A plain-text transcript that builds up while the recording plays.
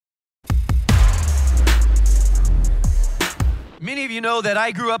Many of you know that I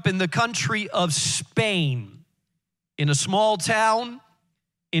grew up in the country of Spain, in a small town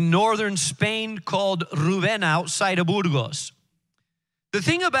in northern Spain called Rubena, outside of Burgos. The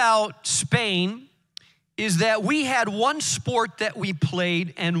thing about Spain is that we had one sport that we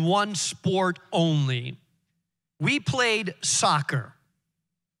played and one sport only. We played soccer.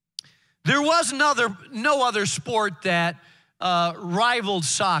 There was no other sport that rivaled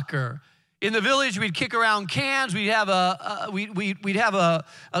soccer. In the village, we'd kick around cans. We'd have a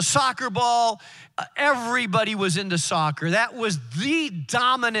soccer ball. Everybody was into soccer. That was the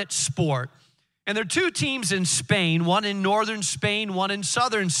dominant sport. And there are two teams in Spain, one in northern Spain, one in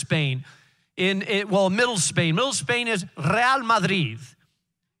southern Spain. Middle Spain. Middle Spain is Real Madrid.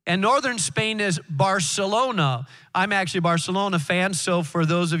 And northern Spain is Barcelona. I'm actually a Barcelona fan, so for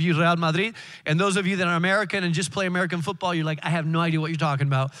those of you Real Madrid, and those of you that are American and just play American football, you're like, I have no idea what you're talking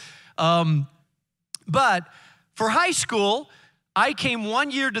about. But for high school, I came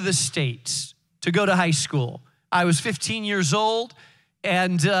 1 year to the States to go to high school. I was 15 years old,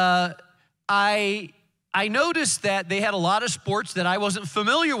 and I noticed that they had a lot of sports that I wasn't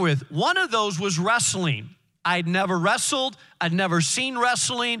familiar with. One of those was wrestling. I'd never wrestled, I'd never seen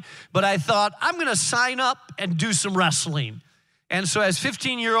wrestling, but I thought, I'm gonna sign up and do some wrestling. And so as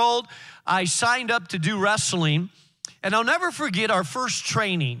 15-year-old, I signed up to do wrestling, and I'll never forget our first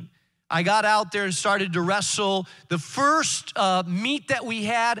training. I got out there and started to wrestle. The first meet that we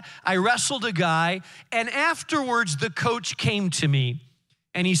had, I wrestled a guy, and afterwards the coach came to me,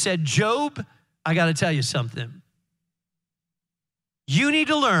 and he said, Jobe, I gotta tell you something. You need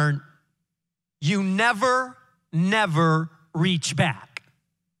to learn you never reach back.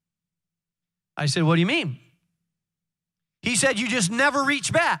 I said, what do you mean? He said, you just never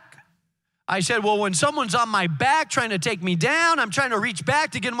reach back. I said, well, when someone's on my back trying to take me down, I'm trying to reach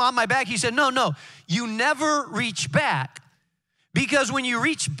back to get them on my back. He said, no, you never reach back. Because when you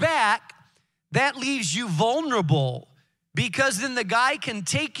reach back, that leaves you vulnerable. Because then the guy can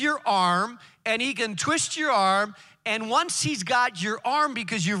take your arm and he can twist your arm, and once he's got your arm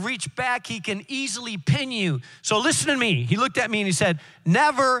because you've reached back, he can easily pin you. So listen to me. He looked at me and he said,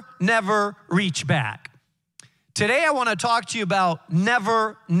 never reach back. Today I want to talk to you about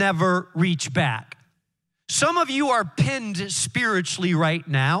never reach back. Some of you are pinned spiritually right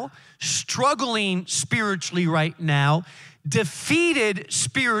now, struggling spiritually right now, defeated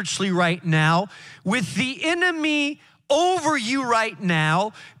spiritually right now, with the enemy over you right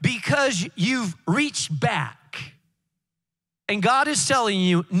now because you've reached back. And God is telling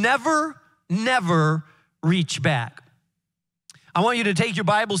you, never reach back. I want you to take your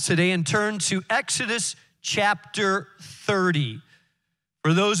Bibles today and turn to Exodus chapter 30.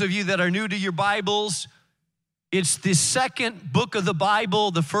 For those of you that are new to your Bibles, it's the second book of the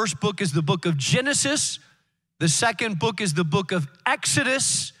Bible. The first book is the book of Genesis. The second book is the book of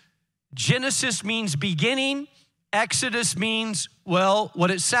Exodus. Genesis means beginning. Exodus means, well,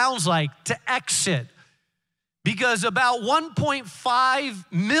 what it sounds like, to exit. Because about 1.5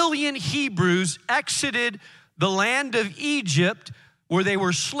 million Hebrews exited the land of Egypt, where they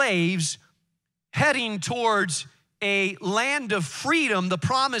were slaves, heading towards a land of freedom, the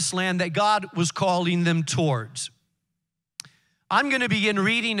promised land that God was calling them towards. I'm going to begin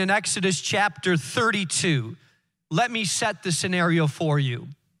reading in Exodus chapter 32. Let me set the scenario for you.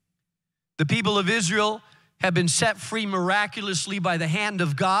 The people of Israel have been set free miraculously by the hand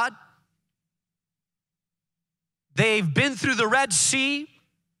of God. They've been through the Red Sea.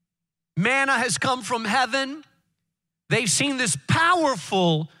 Manna has come from heaven. They've seen this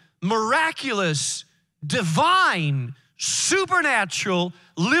powerful, miraculous, divine, supernatural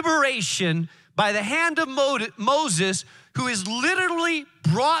liberation by the hand of Moses, who has literally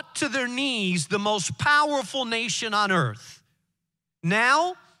brought to their knees the most powerful nation on earth.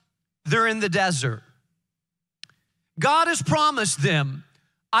 Now, they're in the desert. God has promised them,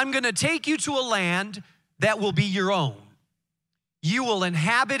 I'm going to take you to a land that will be your own. You will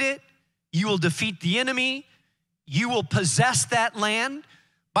inhabit it. You will defeat the enemy. You will possess that land.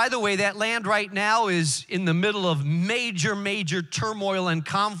 By the way, that land right now is in the middle of major turmoil and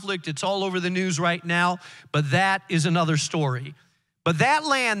conflict. It's all over the news right now, but that is another story. But that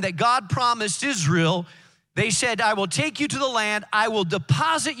land that God promised Israel, they said, I will take you to the land. I will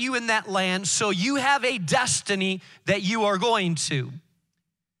deposit you in that land so you have a destiny that you are going to.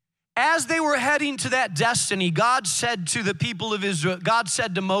 As they were heading to that destiny, God said to the people of Israel, God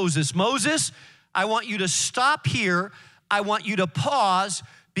said to Moses, Moses, I want you to stop here. I want you to pause,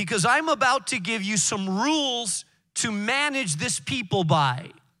 because I'm about to give you some rules to manage this people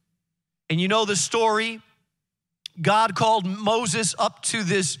by. And you know the story. God called Moses up to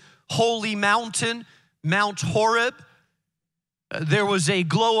this holy mountain, Mount Horeb. There was a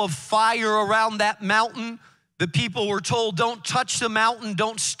glow of fire around that mountain. The people were told, don't touch the mountain,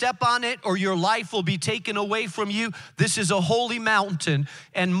 don't step on it, or your life will be taken away from you. This is a holy mountain.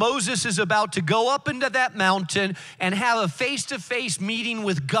 And Moses is about to go up into that mountain and have a face-to-face meeting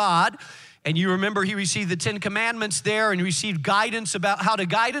with God. And you remember he received the 10 Commandments there and received guidance about how to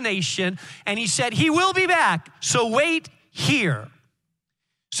guide a nation. And he said, he will be back, so wait here.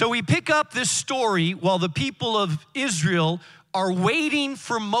 So we pick up this story while the people of Israel are waiting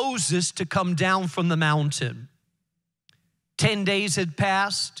for Moses to come down from the mountain. 10 days had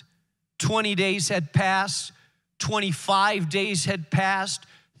passed, 20 days had passed, 25 days had passed,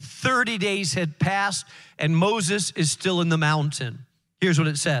 30 days had passed, and Moses is still in the mountain. Here's what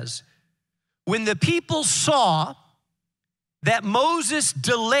it says. When the people saw that Moses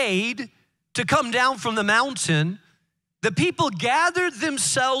delayed to come down from the mountain, the people gathered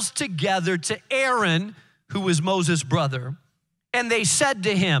themselves together to Aaron, who was Moses' brother, and they said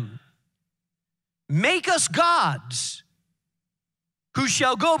to him, make us gods who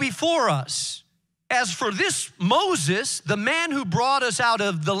shall go before us. As for this Moses, the man who brought us out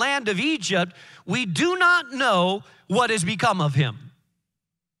of the land of Egypt, we do not know what has become of him.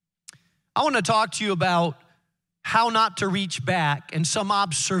 I want to talk to you about how not to reach back and some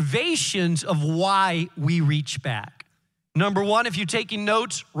observations of why we reach back. Number one, if you're taking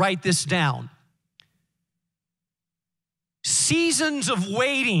notes, write this down. Seasons of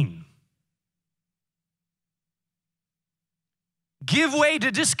waiting give way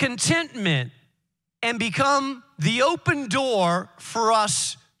to discontentment and become the open door for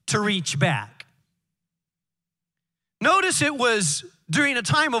us to reach back. Notice it was during a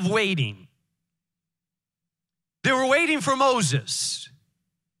time of waiting. They were waiting for Moses.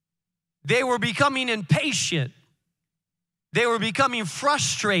 They were becoming impatient. They were becoming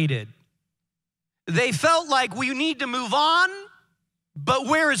frustrated. They felt like we need to move on, but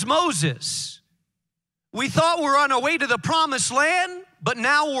where is Moses? We thought we were on our way to the promised land, but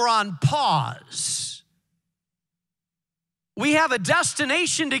now we're on pause. We have a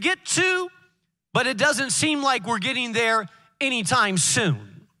destination to get to, but it doesn't seem like we're getting there anytime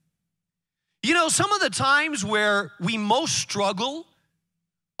soon. You know, some of the times where we most struggle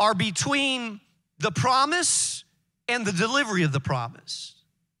are between the promise and the delivery of the promise.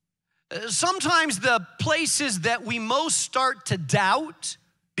 Sometimes the places that we most start to doubt,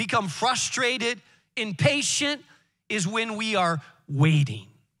 become frustrated, impatient, is when we are waiting.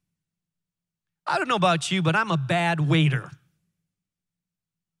 I don't know about you, but I'm a bad waiter.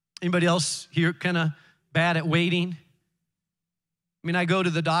 Anybody else here kind of bad at waiting? I mean, I go to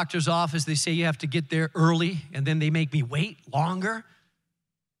the doctor's office, they say you have to get there early, and then they make me wait longer.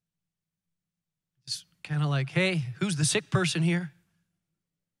 It's kind of like, hey, who's the sick person here?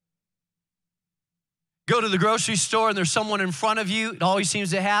 Go to the grocery store and there's someone in front of you. It always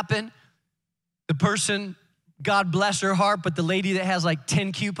seems to happen. The person, God bless her heart, but the lady that has like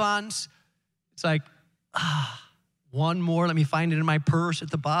 10 coupons, it's like, one more, let me find it in my purse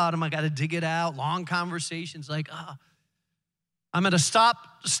at the bottom. I got to dig it out. Long conversations like, I'm at a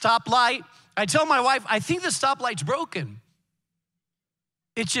stoplight. I tell my wife, I think the stoplight's broken.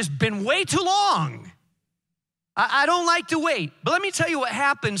 It's just been way too long. I don't like to wait. But let me tell you what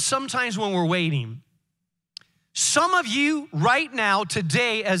happens sometimes when we're waiting. Some of you right now,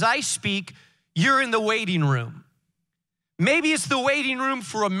 today, as I speak, you're in the waiting room. Maybe it's the waiting room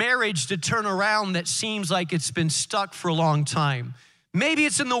for a marriage to turn around that seems like it's been stuck for a long time. Maybe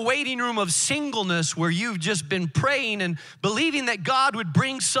it's in the waiting room of singleness where you've just been praying and believing that God would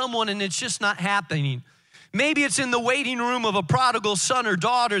bring someone and it's just not happening. Maybe it's in the waiting room of a prodigal son or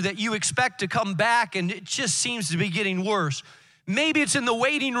daughter that you expect to come back and it just seems to be getting worse. Maybe it's in the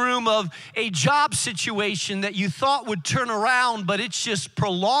waiting room of a job situation that you thought would turn around, but it's just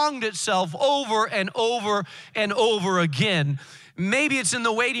prolonged itself over and over and over again. Maybe it's in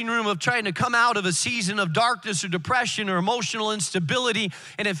the waiting room of trying to come out of a season of darkness or depression or emotional instability,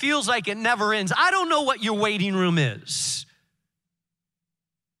 and it feels like it never ends. I don't know what your waiting room is.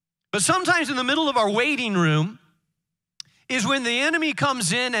 But sometimes in the middle of our waiting room is when the enemy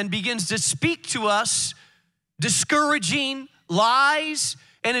comes in and begins to speak to us, discouraging, lies,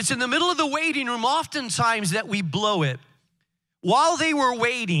 and it's in the middle of the waiting room oftentimes that we blow it. While they were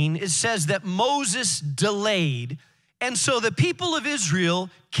waiting, it says that Moses delayed, and so the people of Israel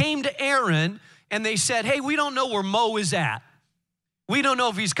came to Aaron and they said, hey, we don't know where Mo is at. We don't know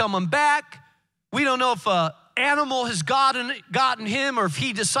if he's coming back. We don't know if an animal has gotten him or if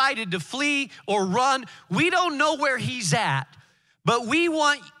he decided to flee or run. We don't know where he's at, but we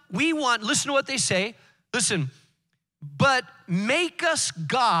want, listen to what they say. Listen, but make us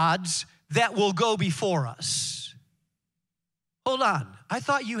gods that will go before us. hold on, I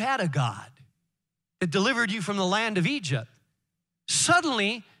thought you had a God that delivered you from the land of Egypt.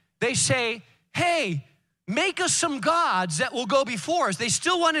 Suddenly, they say, hey, make us some gods that will go before us. They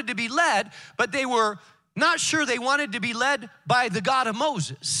still wanted to be led, but they were not sure they wanted to be led by the God of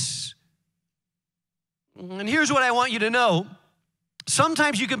Moses. And here's what I want you to know.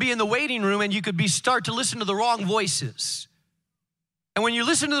 Sometimes you can be in the waiting room and you could start to listen to the wrong voices. And when you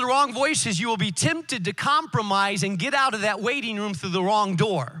listen to the wrong voices, you will be tempted to compromise and get out of that waiting room through the wrong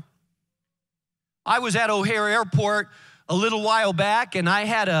door. I was at O'Hare Airport a little while back, and I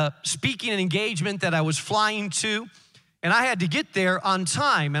had a speaking engagement that I was flying to, and I had to get there on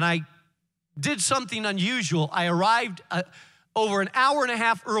time, and I did something unusual. I arrived over an hour and a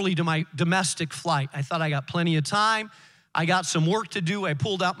half early to my domestic flight. I thought I got plenty of time. I got some work to do. I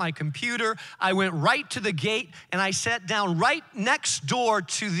pulled out my computer. I went right to the gate, and I sat down right next door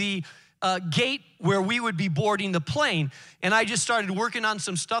to the gate where we would be boarding the plane. And I just started working on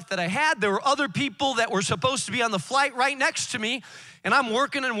some stuff that I had. There were other people that were supposed to be on the flight right next to me. And I'm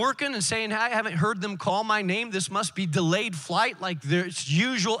working and saying, I haven't heard them call my name. This must be delayed flight like it's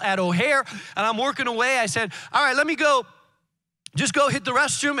usual at O'Hare. And I'm working away. I said, all right, let me go. Just go hit the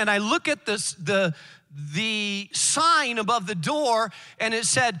restroom. And I look at the sign above the door, and it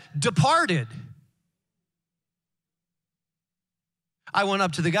said, departed. I went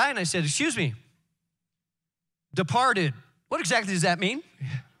up to the guy and I said, excuse me, departed. What exactly does that mean?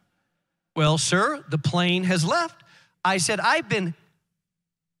 Well, sir, the plane has left. I said, I've been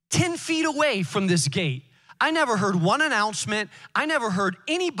 10 feet away from this gate. I never heard one announcement. I never heard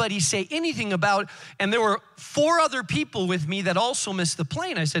anybody say anything about it. And there were 4 other people with me that also missed the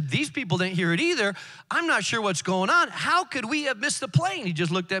plane. I said, these people didn't hear it either. I'm not sure what's going on. How could we have missed the plane? He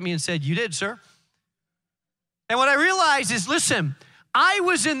just looked at me and said, you did, sir. And what I realized is, listen, I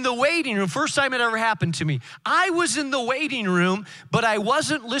was in the waiting room, first time it ever happened to me. I was in the waiting room, but I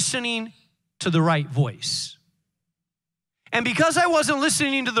wasn't listening to the right voice. And because I wasn't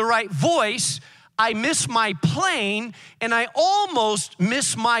listening to the right voice, I missed my plane, and I almost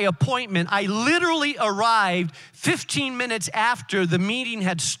missed my appointment. I literally arrived 15 minutes after the meeting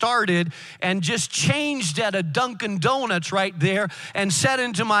had started and just changed at a Dunkin' Donuts right there and set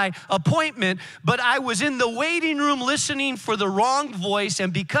into my appointment. But I was in the waiting room listening for the wrong voice,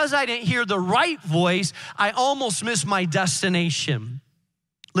 and because I didn't hear the right voice, I almost missed my destination.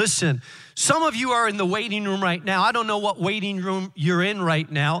 Listen, some of you are in the waiting room right now. I don't know what waiting room you're in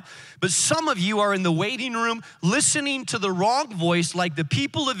right now, but some of you are in the waiting room listening to the wrong voice like the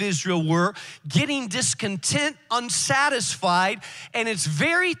people of Israel were, getting discontent, unsatisfied, and it's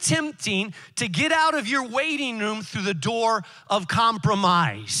very tempting to get out of your waiting room through the door of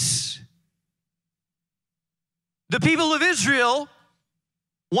compromise. The people of Israel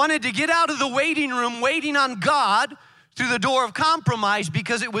wanted to get out of the waiting room waiting on God through the door of compromise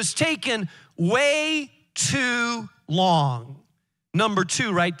because it was taken way too long. Number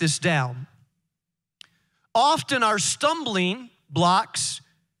 2, write this down. Often our stumbling blocks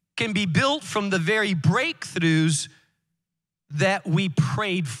can be built from the very breakthroughs that we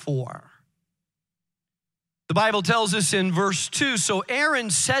prayed for. The Bible tells us in verse 2, so Aaron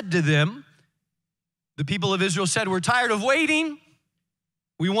said to them, the people of Israel said, we're tired of waiting.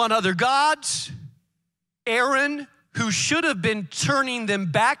 We want other gods. Aaron, who should have been turning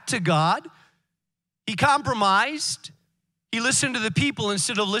them back to God, he compromised. He listened to the people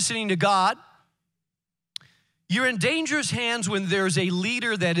instead of listening to God. You're in dangerous hands when there's a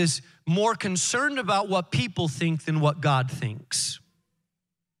leader that is more concerned about what people think than what God thinks.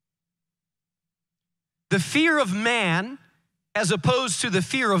 The fear of man, as opposed to the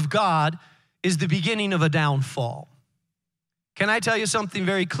fear of God, is the beginning of a downfall. Can I tell you something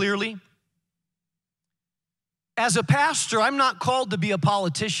very clearly? As a pastor, I'm not called to be a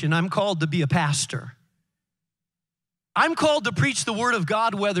politician. I'm called to be a pastor. I'm called to preach the word of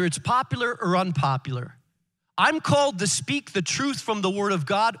God, whether it's popular or unpopular. I'm called to speak the truth from the word of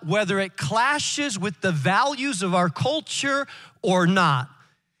God, whether it clashes with the values of our culture or not.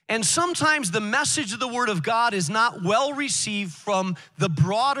 And sometimes the message of the word of God is not well received from the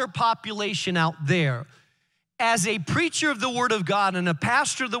broader population out there. As a preacher of the word of God and a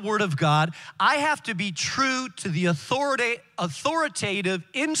pastor of the word of God, I have to be true to the authoritative,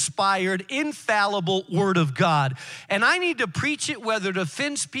 inspired, infallible word of God. And I need to preach it whether it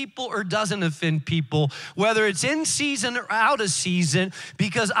offends people or doesn't offend people, whether it's in season or out of season,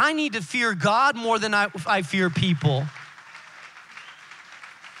 because I need to fear God more than I fear people.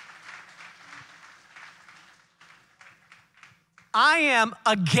 I am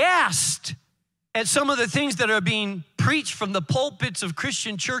aghast at some of the things that are being preached from the pulpits of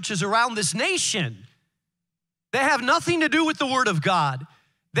Christian churches around this nation. that have nothing to do with the Word of God,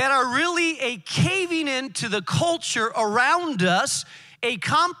 that are really a caving into the culture around us, a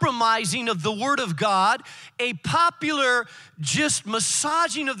compromising of the Word of God, a popular just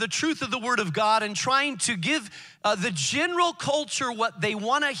massaging of the truth of the Word of God and trying to give the general culture what they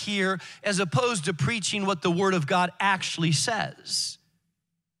want to hear as opposed to preaching what the Word of God actually says.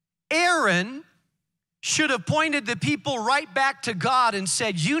 Aaron should have pointed the people right back to God and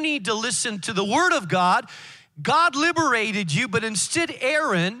said, you need to listen to the Word of God. God liberated you, but instead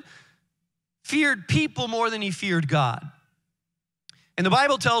Aaron feared people more than he feared God. And the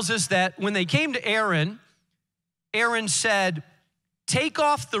Bible tells us that when they came to Aaron, Aaron said, take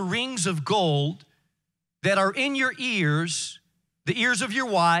off the rings of gold that are in your ears, the ears of your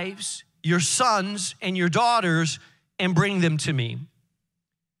wives, your sons, and your daughters, and bring them to me.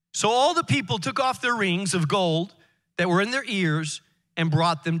 So all the people took off their rings of gold that were in their ears and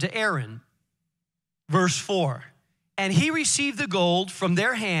brought them to Aaron. Verse 4, and he received the gold from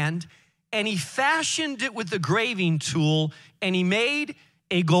their hand, and he fashioned it with the graving tool, and he made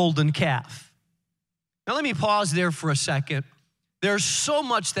a golden calf. Now let me pause there for a second. There's so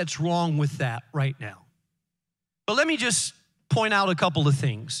much that's wrong with that right now. But let me just point out a couple of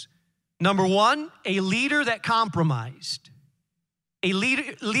things. Number one, a leader that compromised. A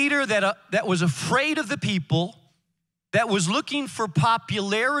leader that was afraid of the people, that was looking for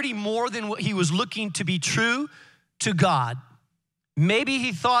popularity more than what he was looking to be true to God. Maybe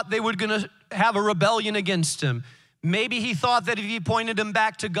he thought they were going to have a rebellion against him. Maybe he thought that if he pointed them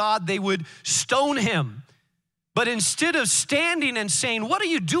back to God, they would stone him. But instead of standing and saying, what are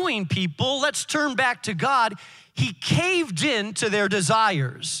you doing, people? Let's turn back to God, he caved in to their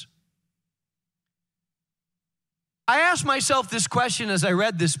desires. I asked myself this question as I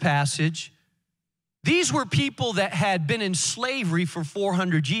read this passage. These were people that had been in slavery for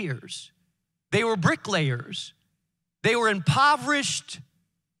 400 years. They were bricklayers. They were impoverished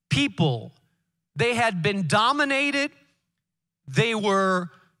people. They had been dominated. They were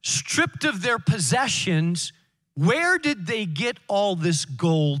stripped of their possessions. Where did they get all this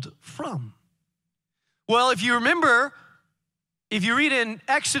gold from? Well, if you remember, if you read in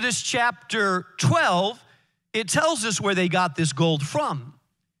Exodus chapter 12, it tells us where they got this gold from.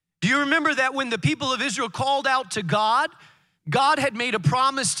 Do you remember that when the people of Israel called out to God, God had made a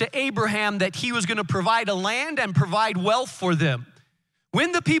promise to Abraham that he was going to provide a land and provide wealth for them.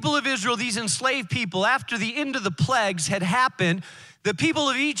 When the people of Israel, these enslaved people, after the end of the plagues had happened, the people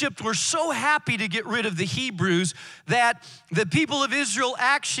of Egypt were so happy to get rid of the Hebrews that the people of Israel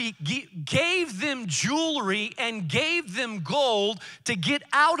actually gave them jewelry and gave them gold to get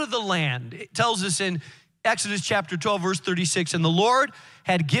out of the land. It tells us in Exodus chapter 12, verse 36, and the Lord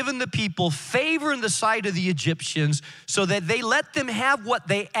had given the people favor in the sight of the Egyptians so that they let them have what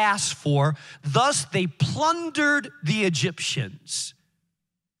they asked for. Thus they plundered the Egyptians.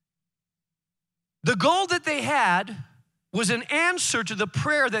 The gold that they had was an answer to the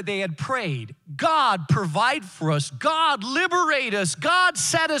prayer that they had prayed. God, provide for us. God, liberate us. God,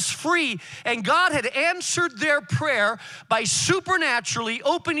 set us free. And God had answered their prayer by supernaturally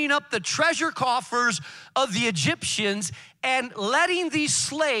opening up the treasure coffers of the Egyptians and letting these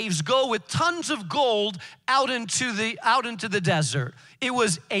slaves go with tons of gold out into the desert. It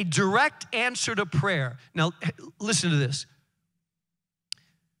was a direct answer to prayer. Now, listen to this.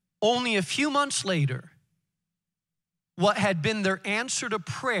 Only a few months later, what had been their answer to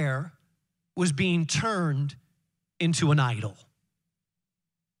prayer was being turned into an idol.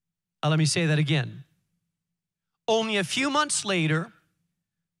 Let me say that again. Only a few months later,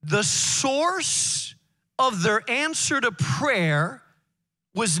 the source of their answer to prayer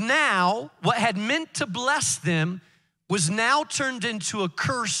was now, what had meant to bless them, was now turned into a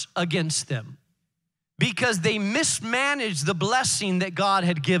curse against them because they mismanaged the blessing that God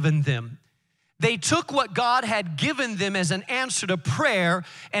had given them. They took what God had given them as an answer to prayer,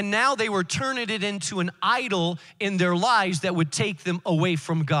 and now they were turning it into an idol in their lives that would take them away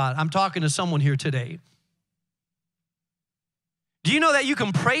from God. I'm talking to someone here today. Do you know that you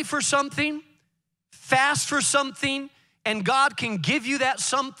can pray for something, fast for something, and God can give you that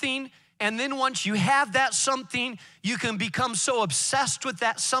something, and then once you have that something, you can become so obsessed with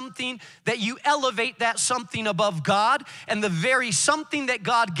that something that you elevate that something above God, and the very something that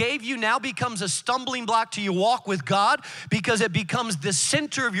God gave you now becomes a stumbling block to your walk with God because it becomes the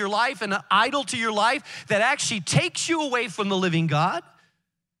center of your life and an idol to your life that actually takes you away from the living God.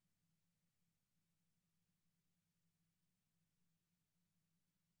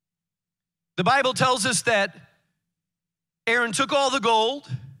 The Bible tells us that Aaron took all the gold,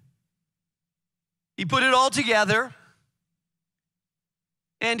 he put it all together,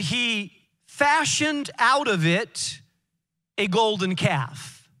 and he fashioned out of it a golden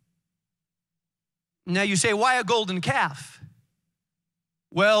calf. Now you say, why a golden calf?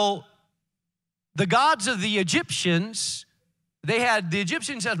 Well, the gods of the Egyptians, the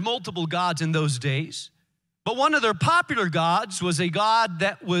Egyptians had multiple gods in those days. But one of their popular gods was a god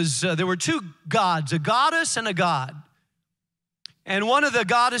that was, there were two gods, a goddess and a god. And one of the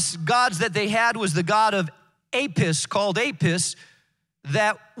gods that they had was the god of Apis, called Apis,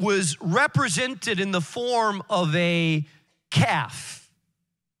 that was represented in the form of a calf.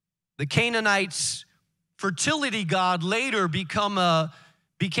 The Canaanites' fertility god later became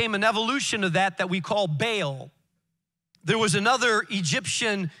an evolution of that we call Baal. There was another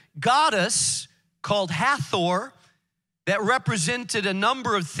Egyptian goddess called Hathor that represented a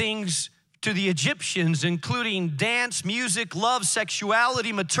number of things to the Egyptians, including dance, music, love,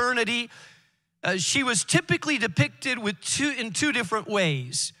 sexuality, maternity. She was typically depicted in two different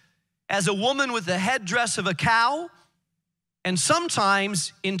ways: as a woman with the headdress of a cow, and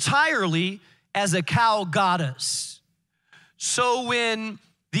sometimes entirely as a cow goddess. So when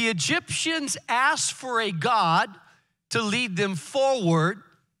the Egyptians asked for a god to lead them forward,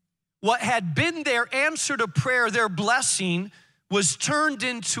 what had been their answer to prayer, their blessing, was turned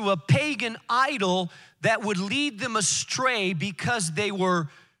into a pagan idol that would lead them astray because they were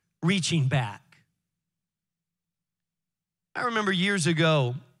reaching back. I remember years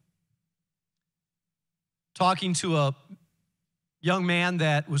ago talking to a young man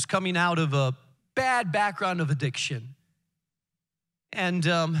that was coming out of a bad background of addiction. And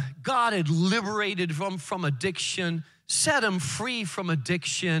God had liberated him from addiction, set him free from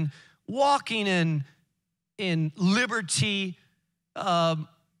addiction, walking in liberty,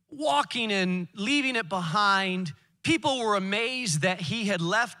 walking and leaving it behind. People were amazed that he had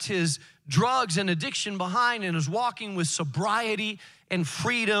left his drugs and addiction behind and was walking with sobriety and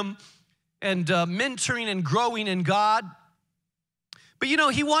freedom and mentoring and growing in God. But you know,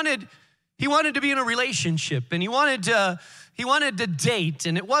 he wanted to be in a relationship, and he wanted to date,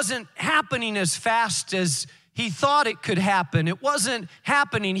 and it wasn't happening as fast as he thought it could happen. It wasn't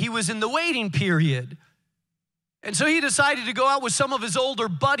happening. He was in the waiting period. And so he decided to go out with some of his older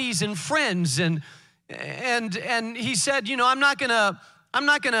buddies and friends, and he said, you know, I'm not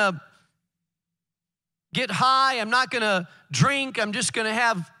gonna get high, I'm not gonna drink, I'm just gonna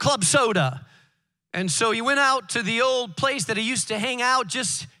have club soda. And so he went out to the old place that he used to hang out,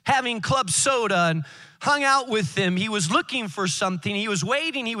 just having club soda, and hung out with them. He was looking for something. He was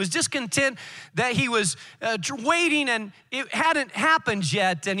waiting. He was discontent that he was waiting, and it hadn't happened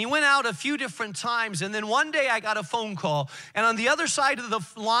yet. And he went out a few different times. And then one day I got a phone call, and on the other side of the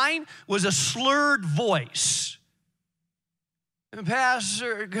line was a slurred voice.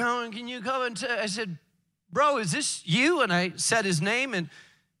 Pastor, can you come and I said, bro, is this you? And I said his name, and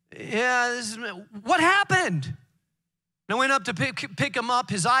yeah, this is me. What happened? And I went up to pick him up.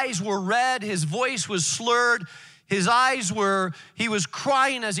 His eyes were red. His voice was slurred. He was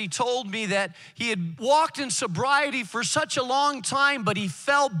crying as he told me that he had walked in sobriety for such a long time, but he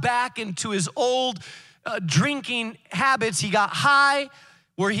fell back into his old drinking habits. He got high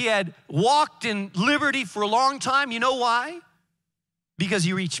where he had walked in liberty for a long time. You know why? Because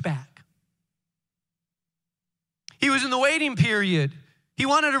he reached back. He was in the waiting period. He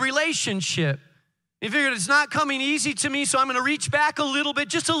wanted a relationship. He figured it's not coming easy to me, so I'm gonna reach back a little bit,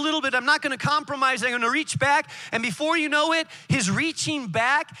 just a little bit. I'm not gonna compromise, I'm gonna reach back. And before you know it, his reaching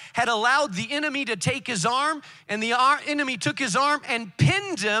back had allowed the enemy to take his arm, and the enemy took his arm and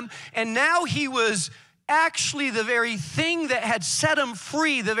pinned him, and now he was actually the very thing that had set him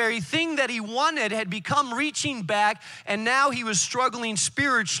free, the very thing that he wanted had become reaching back, and now he was struggling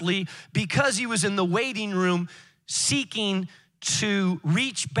spiritually because he was in the waiting room seeking to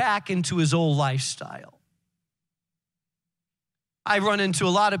reach back into his old lifestyle. I run into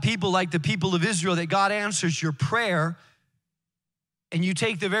a lot of people like the people of Israel that God answers your prayer, and you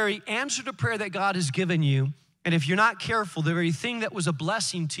take the very answer to prayer that God has given you, and if you're not careful, the very thing that was a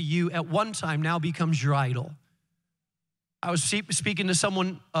blessing to you at one time now becomes your idol. I was speaking to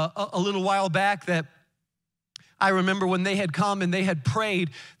someone a little while back that I remember when they had come and they had prayed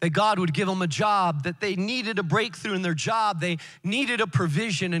that God would give them a job, that they needed a breakthrough in their job, they needed a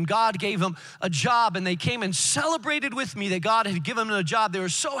provision, and God gave them a job, and they came and celebrated with me that God had given them a job. They were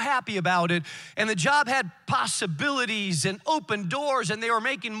so happy about it, and the job had possibilities and open doors, and they were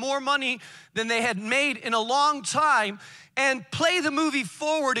making more money than they had made in a long time. And play the movie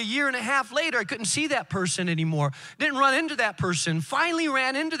forward a year and a half later, I couldn't see that person anymore. Didn't run into that person. Finally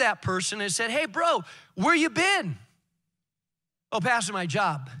ran into that person and said, hey, bro, where you been? Oh, Pastor, my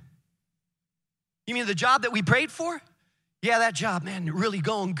job. You mean the job that we prayed for? Yeah, that job, man, really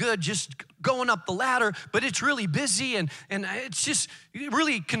going good, just going up the ladder, but it's really busy and it's just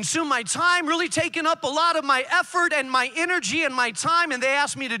really consumed my time, really taken up a lot of my effort and my energy and my time. And they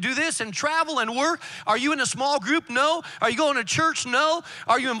asked me to do this and travel and work. Are you in a small group? No. Are you going to church? No.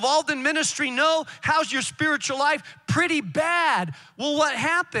 Are you involved in ministry? No. How's your spiritual life? Pretty bad. Well, what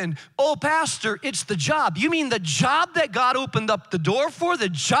happened? Oh, pastor, it's the job. You mean the job that God opened up the door for, the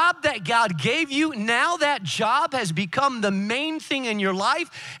job that God gave you? Now that job has become the main thing in your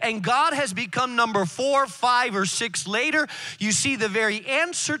life, and God has become number 4, 5, or 6 later. You see, the very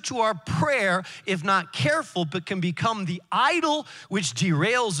answer to our prayer, if not careful, but can become the idol which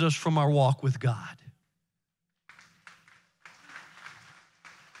derails us from our walk with God.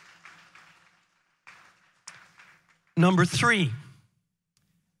 Number 3,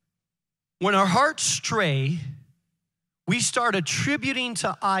 when our hearts stray, we start attributing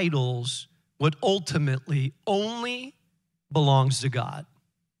to idols what ultimately only belongs to God.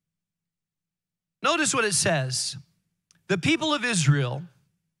 Notice what it says. The people of Israel,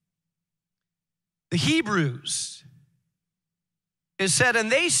 the Hebrews, it said,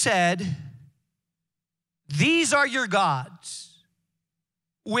 and they said, these are your gods.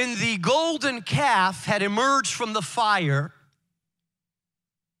 When the golden calf had emerged from the fire,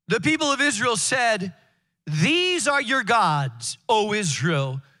 the people of Israel said, these are your gods, O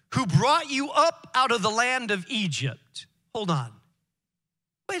Israel, who brought you up out of the land of Egypt. Hold on.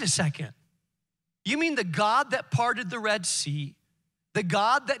 Wait a second. You mean the God that parted the Red Sea, the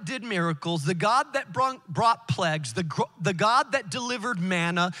God that did miracles, the God that brought plagues, the God that delivered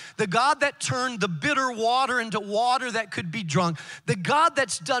manna, the God that turned the bitter water into water that could be drunk, the God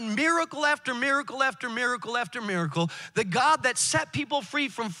that's done miracle after miracle after miracle after miracle, the God that set people free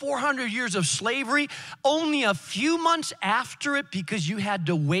from 400 years of slavery, only a few months after it, because you had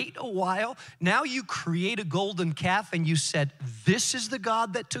to wait a while, now you create a golden calf and you said, this is the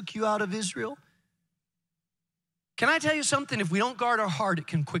God that took you out of Israel? Can I tell you something? If we don't guard our heart, it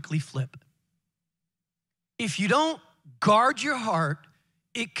can quickly flip. If you don't guard your heart,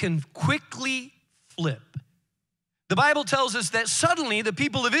 it can quickly flip. The Bible tells us that suddenly the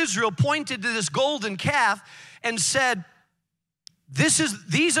people of Israel pointed to this golden calf and said,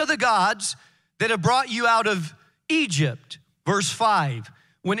 these are the gods that have brought you out of Egypt. Verse 5.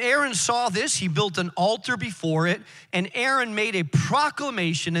 When Aaron saw this, he built an altar before it, and Aaron made a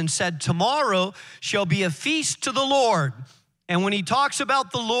proclamation and said, tomorrow shall be a feast to the Lord. And when he talks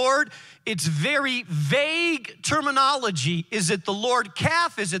about the Lord, it's very vague terminology. Is it the Lord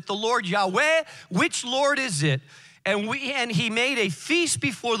calf? Is it the Lord Yahweh? Which Lord is it? And he made a feast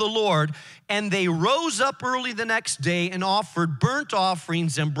before the Lord, and they rose up early the next day and offered burnt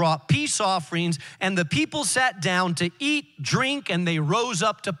offerings and brought peace offerings, and the people sat down to eat, drink, and they rose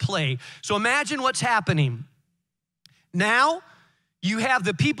up to play. So imagine what's happening. Now you have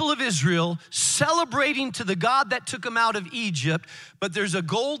the people of Israel celebrating to the God that took them out of Egypt, but there's a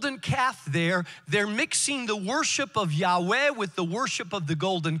golden calf there. They're mixing the worship of Yahweh with the worship of the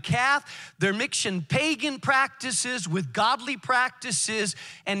golden calf. They're mixing pagan practices with godly practices,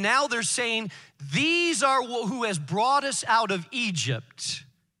 and now they're saying, these are who has brought us out of Egypt.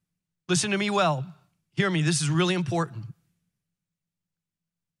 Listen to me well. Hear me, this is really important.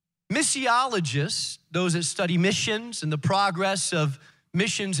 Missiologists, those that study missions and the progress of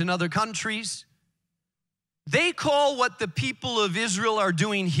missions in other countries, they call what the people of Israel are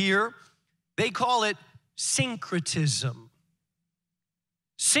doing here, they call it syncretism.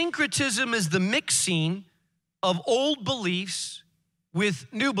 Syncretism is the mixing of old beliefs with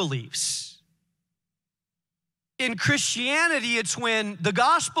new beliefs. In Christianity, it's when the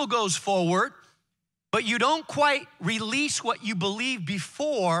gospel goes forward, but you don't quite release what you believed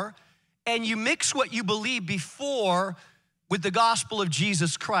before, and you mix what you believed before with the gospel of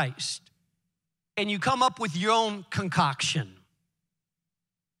Jesus Christ. And you come up with your own concoction.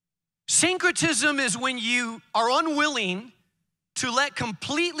 Syncretism is when you are unwilling to let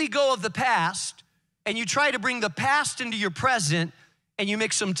completely go of the past, and you try to bring the past into your present, and you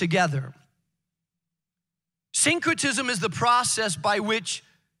mix them together. Syncretism is the process by which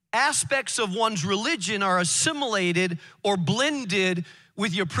aspects of one's religion are assimilated or blended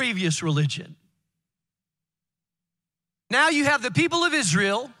with your previous religion. Now you have the people of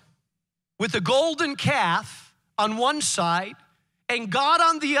Israel with the golden calf on one side and God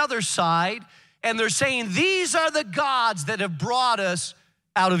on the other side, and they're saying, these are the gods that have brought us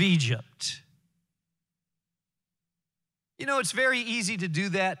out of Egypt. You know, it's very easy to do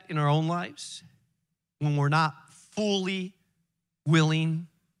that in our own lives when we're not fully willing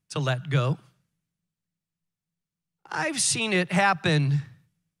to let go. I've seen it happen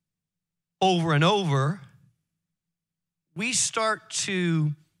over and over we start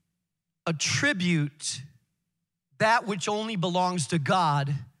to attribute that which only belongs to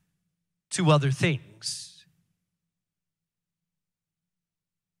God to other things.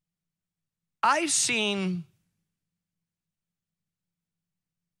 I've seen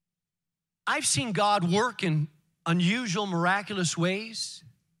God work in unusual, miraculous ways.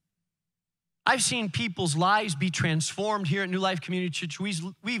 I've seen people's lives be transformed here at New Life Community Church.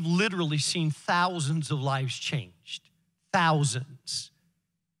 We've literally seen thousands of lives changed. Thousands.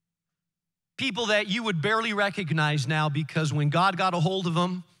 People that you would barely recognize now because when God got a hold of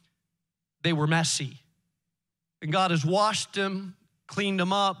them, they were messy. And God has washed them, cleaned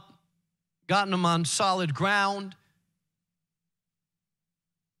them up, gotten them on solid ground.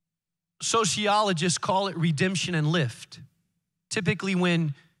 Sociologists call it redemption and lift. Typically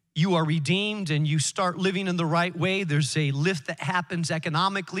when you are redeemed and you start living in the right way, there's a lift that happens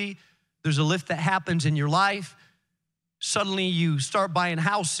economically. There's a lift that happens in your life. Suddenly you start buying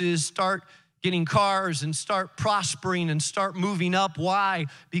houses, start getting cars, and start prospering and start moving up. Why?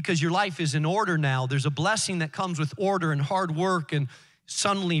 Because your life is in order now. There's a blessing that comes with order and hard work, and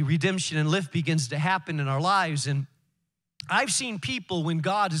suddenly redemption and lift begins to happen in our lives. And I've seen people, when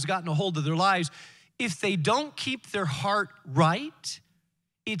God has gotten a hold of their lives, if they don't keep their heart right,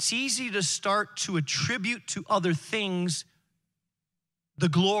 it's easy to start to attribute to other things the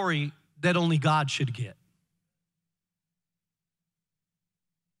glory that only God should get.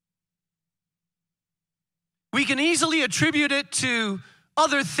 We can easily attribute it to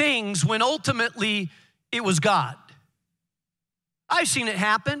other things when ultimately it was God. I've seen it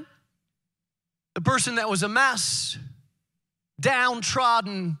happen. The person that was a mess,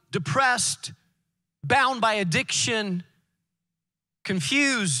 downtrodden, depressed, bound by addiction,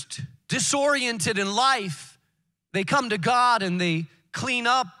 confused, disoriented in life, they come to God and they clean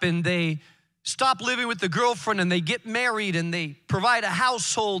up and they stop living with the girlfriend and they get married and they provide a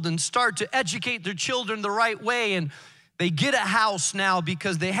household and start to educate their children the right way, and they get a house now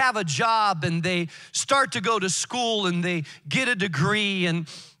because they have a job, and they start to go to school and they get a degree, and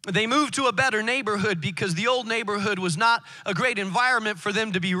they move to a better neighborhood because the old neighborhood was not a great environment for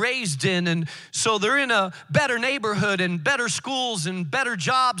them to be raised in. And so they're in a better neighborhood and better schools and better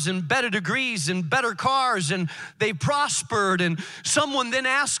jobs and better degrees and better cars, and they prospered. And someone then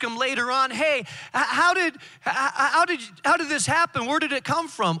asked them later on, hey, how did this happen? Where did it come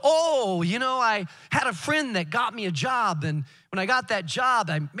from? Oh, I had a friend that got me a job, and when I got that job,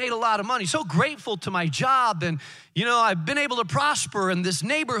 I made a lot of money. So grateful to my job. And, I've been able to prosper, and this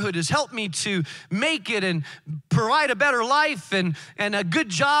neighborhood has helped me to make it and provide a better life and a good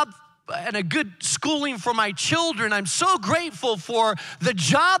job and a good schooling for my children. I'm so grateful for the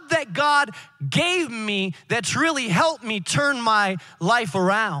job that God gave me that's really helped me turn my life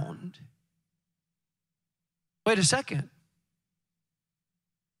around. Wait a second.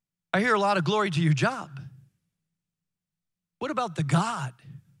 I hear a lot of glory to your job. What about the God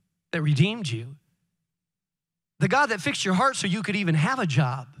that redeemed you? The God that fixed your heart so you could even have a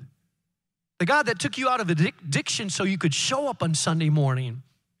job. The God that took you out of addiction so you could show up on Sunday morning.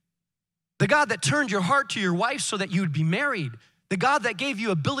 The God that turned your heart to your wife so that you would be married. The God that gave you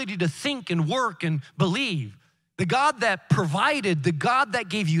ability to think and work and believe. The God that provided, the God that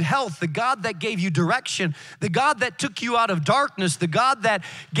gave you health, the God that gave you direction, the God that took you out of darkness, the God that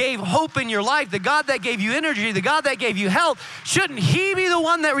gave hope in your life, the God that gave you energy, the God that gave you health. Shouldn't He be the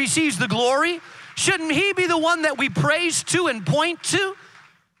one that receives the glory? Shouldn't He be the one that we praise to and point to?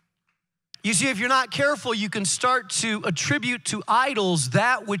 You see, if you're not careful, you can start to attribute to idols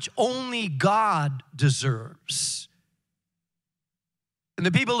that which only God deserves. And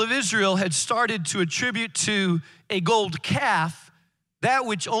the people of Israel had started to attribute to a gold calf that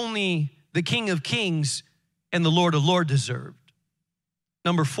which only the King of Kings and the Lord of Lords deserved.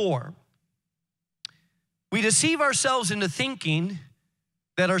 Number 4, we deceive ourselves into thinking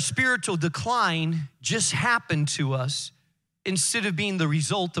that our spiritual decline just happened to us instead of being the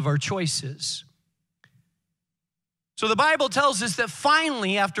result of our choices. So the Bible tells us that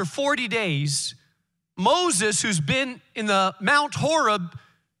finally, after 40 days, Moses, who's been in the Mount Horeb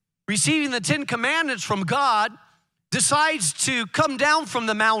receiving the 10 Commandments from God, decides to come down from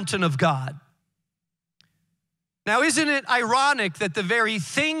the mountain of God. Now, isn't it ironic that the very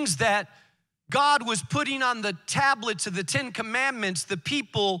things that God was putting on the tablets of the 10 Commandments, the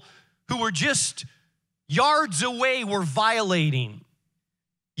people who were just yards away were violating?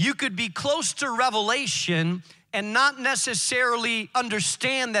 You could be close to revelation and not necessarily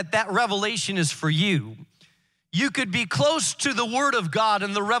understand that that revelation is for you. You could be close to the Word of God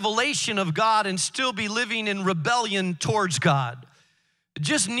and the revelation of God and still be living in rebellion towards God.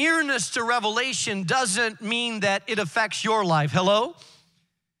 Just nearness to revelation doesn't mean that it affects your life. Hello?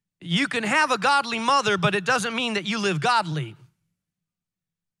 You can have a godly mother, but it doesn't mean that you live godly.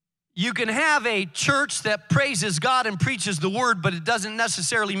 You can have a church that praises God and preaches the word, but it doesn't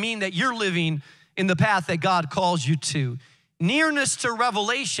necessarily mean that you're living in the path that God calls you to. Nearness to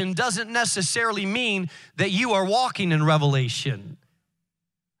revelation doesn't necessarily mean that you are walking in revelation.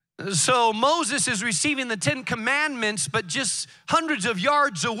 So Moses is receiving the 10 Commandments, but just hundreds of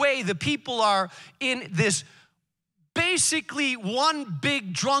yards away, the people are in this basically one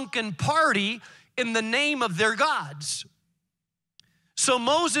big drunken party in the name of their gods. So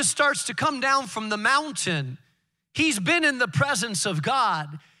Moses starts to come down from the mountain. He's been in the presence of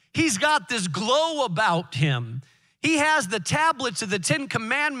God. He's got this glow about him. He has the tablets of the 10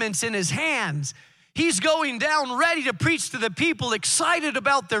 Commandments in his hands. He's going down ready to preach to the people, excited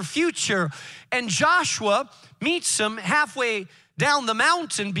about their future. And Joshua meets him halfway down the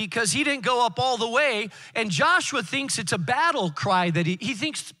mountain because he didn't go up all the way. And Joshua thinks it's a battle cry, that he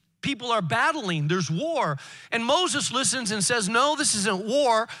thinks people are battling, there's war. And Moses listens and says, no, this isn't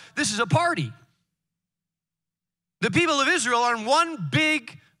war, this is a party. The people of Israel are in one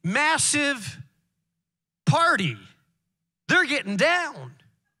big, massive party. They're getting down.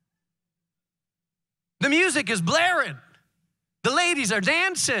 The music is blaring. The ladies are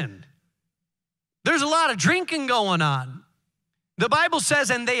dancing. There's a lot of drinking going on. The Bible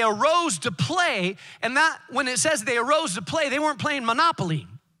says, and they arose to play, and that when it says they arose to play, they weren't playing Monopoly.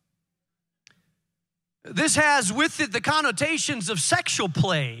 This has with it the connotations of sexual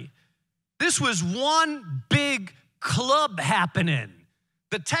play. This was one big club happening.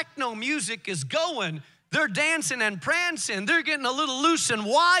 The techno music is going. They're dancing and prancing. They're getting a little loose and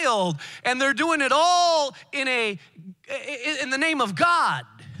wild, and they're doing it all in the name of God.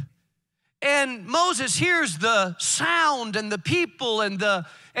 And Moses hears the sound and the people and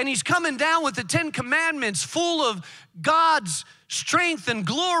he's coming down with the 10 Commandments full of God's strength and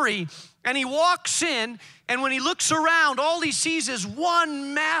glory. And he walks in, and when he looks around, all he sees is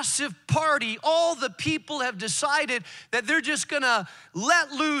one massive party. All the people have decided that they're just gonna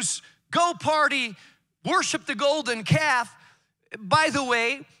let loose, go party, worship the golden calf. By the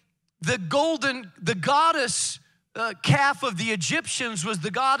way, the goddess calf of the Egyptians was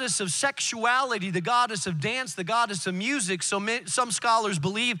the goddess of sexuality, the goddess of dance, the goddess of music. So some scholars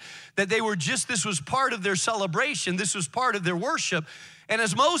believe that this was part of their celebration. This was part of their worship. And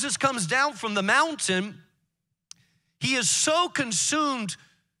as Moses comes down from the mountain, he is so consumed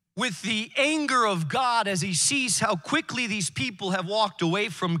with the anger of God as he sees how quickly these people have walked away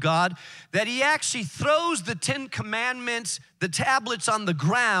from God, that he actually throws the 10 Commandments, the tablets on the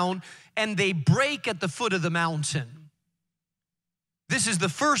ground, and they break at the foot of the mountain. This is the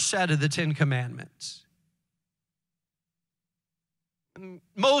first set of the 10 Commandments.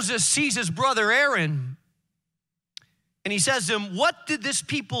 Moses sees his brother Aaron, and he says to him, what did this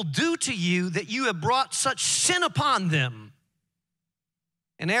people do to you that you have brought such sin upon them?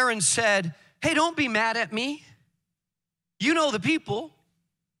 And Aaron said, hey, don't be mad at me. You know the people.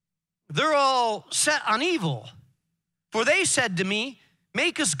 They're all set on evil. For they said to me,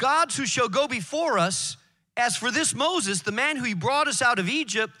 make us gods who shall go before us. As for this Moses, the man who brought us out of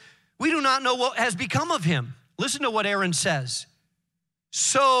Egypt, we do not know what has become of him. Listen to what Aaron says.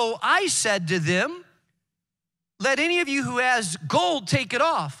 So I said to them, let any of you who has gold take it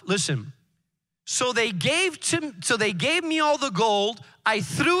off. Listen. So they gave me all the gold. I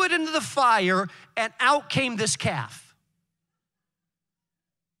threw it into the fire, and out came this calf.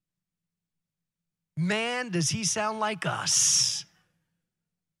 Man, does he sound like us.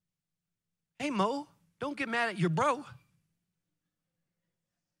 Hey, Mo, don't get mad at your bro.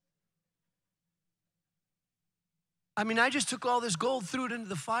 I mean, I just took all this gold, threw it into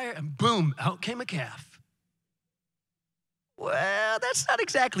the fire, and boom, out came a calf. Well, that's not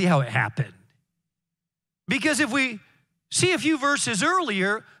exactly how it happened. Because if we see a few verses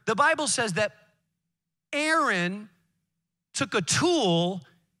earlier, the Bible says that Aaron took a tool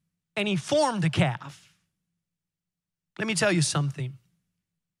and he formed a calf. Let me tell you something.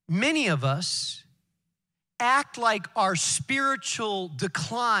 Many of us act like our spiritual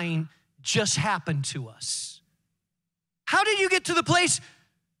decline just happened to us. How did you get to the place?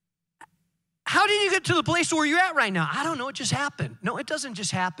 How did you get to the place where you're at right now? I don't know, it just happened. No, it doesn't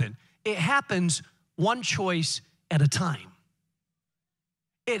just happen. It happens one choice at a time.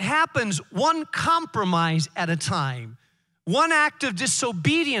 It happens one compromise at a time, one act of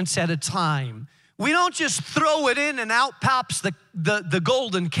disobedience at a time. We don't just throw it in and out pops the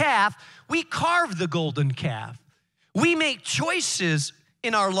golden calf. We carve the golden calf. We make choices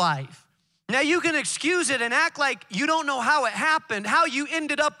in our life. Now you can excuse it and act like you don't know how it happened, how you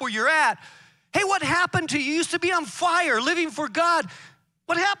ended up where you're at. Hey, what happened to you? You used to be on fire, living for God.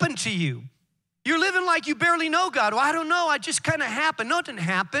 What happened to you? You're living like you barely know God. Well, I don't know. I just kind of happened. No, it didn't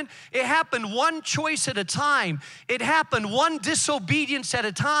happen. It happened one choice at a time. It happened one disobedience at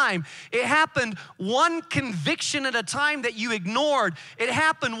a time. It happened one conviction at a time that you ignored. It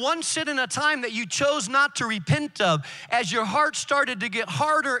happened one sin at a time that you chose not to repent of. As your heart started to get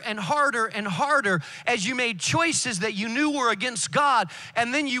harder and harder and harder, as you made choices that you knew were against God,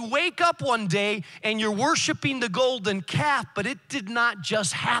 and then you wake up one day and you're worshiping the golden calf, but it did not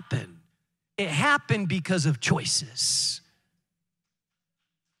just happen. It happened because of choices.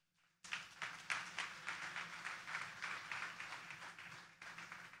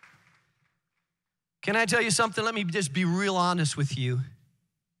 Can I tell you something? Let me just be real honest with you.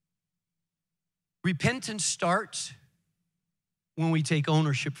 Repentance starts when we take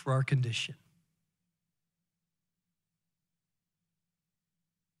ownership for our condition.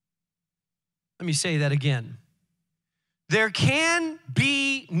 Let me say that again. There can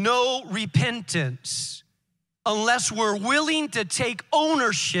be no repentance unless we're willing to take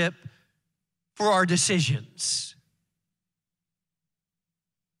ownership for our decisions.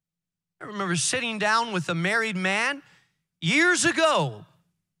 I remember sitting down with a married man years ago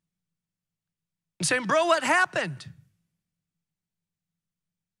and saying, bro, what happened?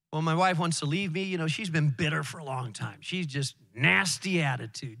 Well, my wife wants to leave me. You know, she's been bitter for a long time. She's just nasty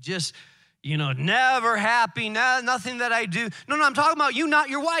attitude, just never happy, nothing that I do. No, I'm talking about you, not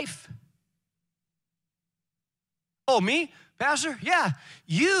your wife. Oh, me? Pastor? Yeah,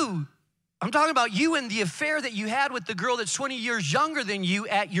 you. I'm talking about you and the affair that you had with the girl that's 20 years younger than you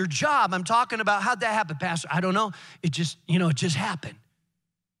at your job. I'm talking about how'd that happen, Pastor? I don't know. It just happened.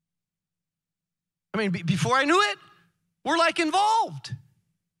 I mean, before I knew it, we're like involved.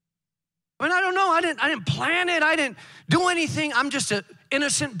 I mean, I don't know. I didn't plan it. I didn't do anything. I'm just an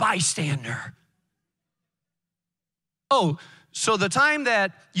innocent bystander. Oh, so the time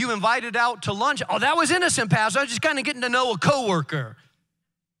that you invited out to lunch, that was innocent, Pastor. I was just kind of getting to know a coworker.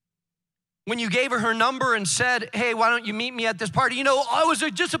 When you gave her number and said, hey, why don't you meet me at this party? It was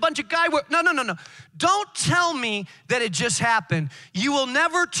just a bunch of guys. No. Don't tell me that it just happened. You will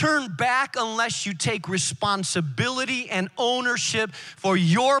never turn back unless you take responsibility and ownership for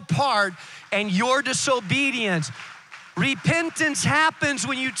your part and your disobedience. Repentance happens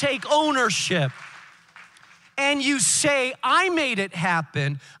when you take ownership and you say, I made it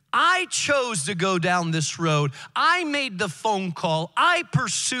happen. I chose to go down this road. I made the phone call. I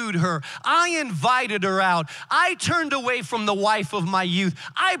pursued her. I invited her out. I turned away from the wife of my youth.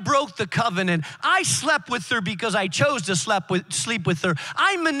 I broke the covenant. I slept with her because I chose to sleep with her.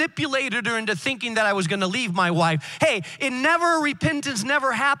 I manipulated her into thinking that I was going to leave my wife. Hey, repentance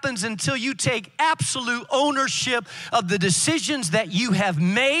never happens until you take absolute ownership of the decisions that you have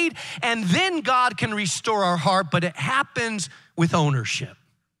made, and then God can restore our heart, but it happens with ownership.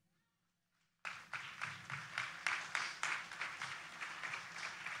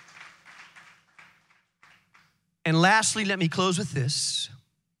 And lastly, let me close with this.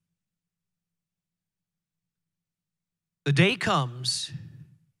 The day comes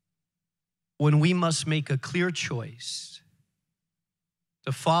when we must make a clear choice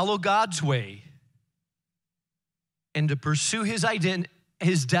to follow God's way and to pursue his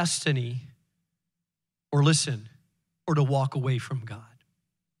destiny, or to walk away from God.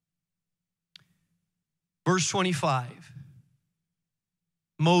 Verse 25,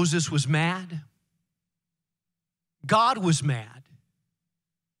 Moses was mad. God was mad.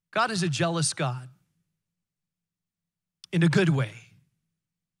 God is a jealous God in a good way.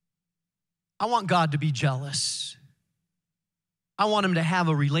 I want God to be jealous. I want him to have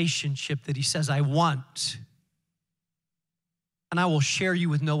a relationship that he says, I want, and I will share you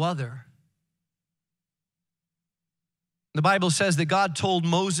with no other. The Bible says that God told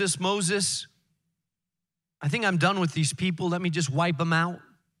Moses, I think I'm done with these people. Let me just wipe them out.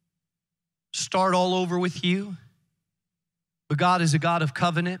 Start all over with you. But God is a God of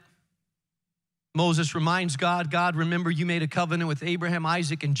covenant. Moses reminds God, remember you made a covenant with Abraham,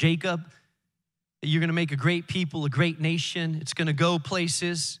 Isaac, and Jacob, that you're gonna make a great people, a great nation. It's gonna go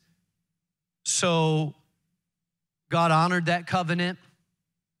places. So God honored that covenant.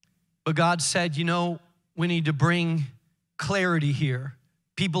 But God said, we need to bring clarity here.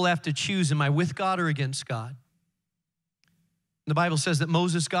 People have to choose, am I with God or against God? The Bible says that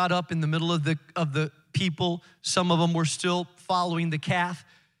Moses got up in the middle of the people. Some of them were still following the calf.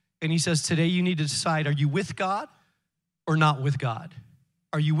 And he says, today you need to decide, are you with God or not with God?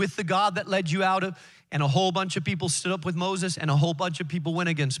 Are you with the God that led you out of? And a whole bunch of people stood up with Moses, and a whole bunch of people went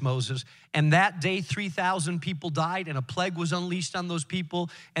against Moses. And that day, 3,000 people died, and a plague was unleashed on those people.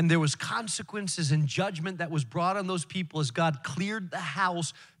 And there was consequences and judgment that was brought on those people as God cleared the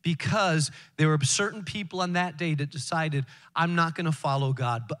house, because there were certain people on that day that decided, I'm not gonna follow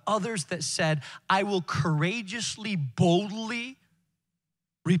God. But others that said, I will courageously, boldly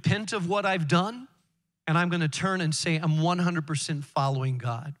repent of what I've done, and I'm gonna turn and say, I'm 100% following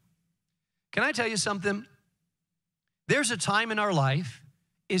God. Can I tell you something? There's a time in our life,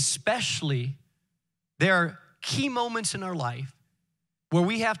 especially, there are key moments in our life where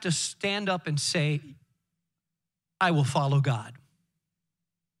we have to stand up and say, I will follow God.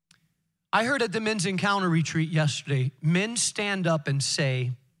 I heard at the Men's Encounter Retreat yesterday, men stand up and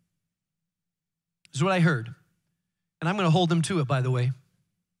say, this is what I heard, and I'm gonna hold them to it, by the way.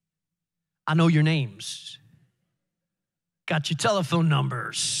 I know your names, got your telephone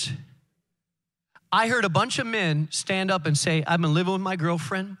numbers. I heard a bunch of men stand up and say, I've been living with my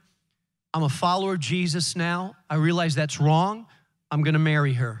girlfriend. I'm a follower of Jesus now. I realize that's wrong. I'm gonna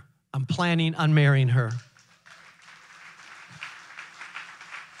marry her. I'm planning on marrying her.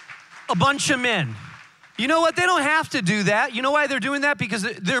 A bunch of men. You know what? They don't have to do that. You know why they're doing that? Because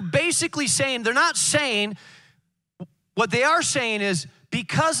they're basically saying, they're not saying, what they are saying is,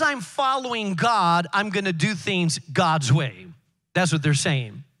 because I'm following God, I'm gonna do things God's way. That's what they're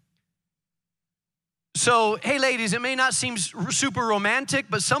saying. So, hey ladies, it may not seem super romantic,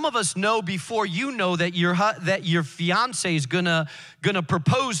 but some of us know before you know that your fiance is gonna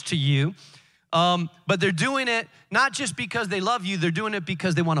propose to you. But they're doing it not just because they love you, they're doing it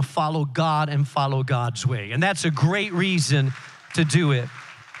because they wanna follow God and follow God's way. And that's a great reason to do it.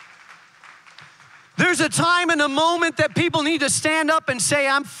 There's a time and a moment that people need to stand up and say,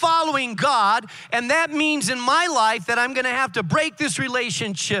 I'm following God, and that means in my life that I'm gonna have to break this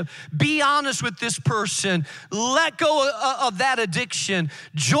relationship, be honest with this person, let go of that addiction,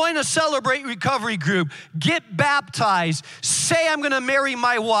 join a Celebrate Recovery group, get baptized, say I'm gonna marry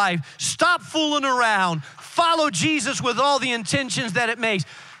my wife, stop fooling around, follow Jesus with all the intentions that it makes.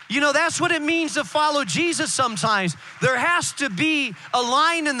 You know, that's what it means to follow Jesus sometimes. There has to be a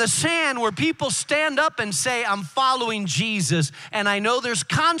line in the sand where people stand up and say, I'm following Jesus, and I know there's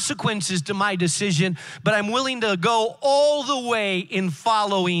consequences to my decision, but I'm willing to go all the way in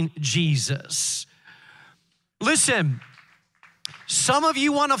following Jesus. Listen, some of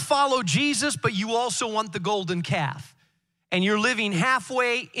you want to follow Jesus, but you also want the golden calf, and you're living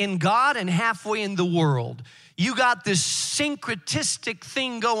halfway in God and halfway in the world. You got this syncretistic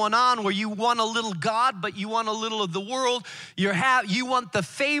thing going on where you want a little God, but you want a little of the world. You want the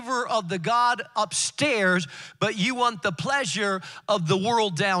favor of the God upstairs, but you want the pleasure of the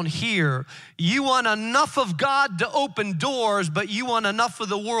world down here. You want enough of God to open doors, but you want enough of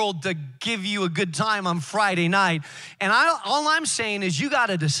the world to give you a good time on Friday night. And all I'm saying is you got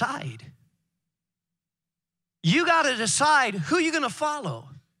to decide. You got to decide who you're going to follow.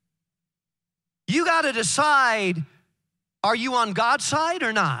 You got to decide, are you on God's side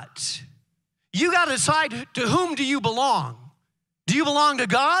or not? You got to decide, to whom do you belong? Do you belong to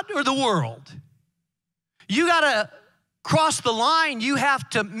God or the world? You got to cross the line. You have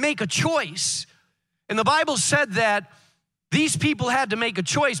to make a choice. And the Bible said that these people had to make a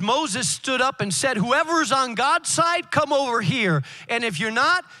choice. Moses stood up and said, whoever's on God's side, come over here. And if you're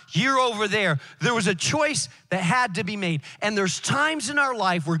not, you're over there. There was a choice that had to be made. And there's times in our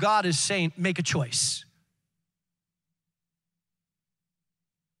life where God is saying, make a choice.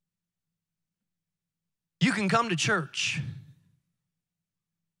 You can come to church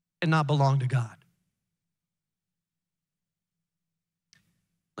and not belong to God.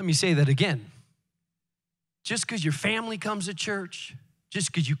 Let me say that again. Just because your family comes to church,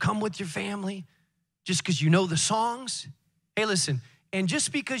 just because you come with your family, just because you know the songs. Hey, listen, and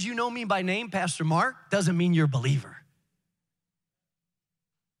just because you know me by name, Pastor Mark, doesn't mean you're a believer.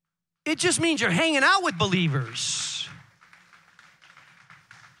 It just means you're hanging out with believers.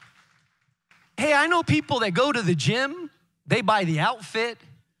 Hey, I know people that go to the gym, they buy the outfit,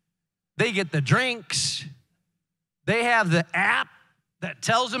 they get the drinks, they have the app that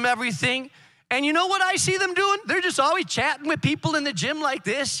tells them everything. And you know what I see them doing? They're just always chatting with people in the gym like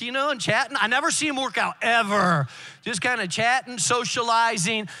this, you know, and chatting. I never see them work out, ever. Just kind of chatting,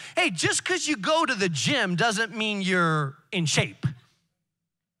 socializing. Hey, just because you go to the gym doesn't mean you're in shape.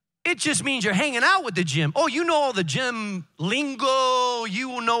 It just means you're hanging out with the gym. Oh, you know all the gym lingo.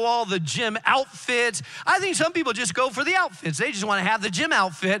 You know all the gym outfits. I think some people just go for the outfits. They just want to have the gym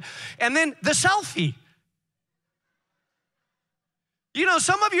outfit. And then the selfie. You know,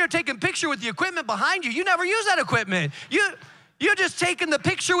 some of you are taking a picture with the equipment behind you. You never use that equipment. You're just taking the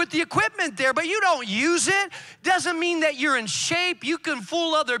picture with the equipment there, but you don't use it. Doesn't mean that you're in shape. You can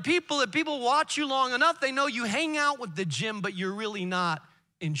fool other people. If people watch you long enough, they know you hang out with the gym, but you're really not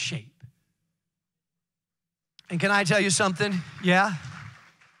in shape. And can I tell you something? Yeah?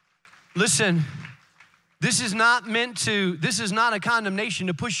 Listen, this is not a condemnation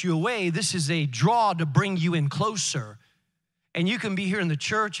to push you away. This is a draw to bring you in closer. And you can be here in the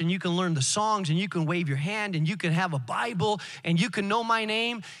church and you can learn the songs and you can wave your hand and you can have a Bible and you can know my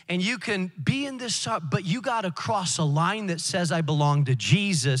name and you can be in this, but you got to cross a line that says I belong to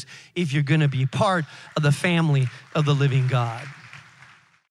Jesus if you're going to be part of the family of the living God.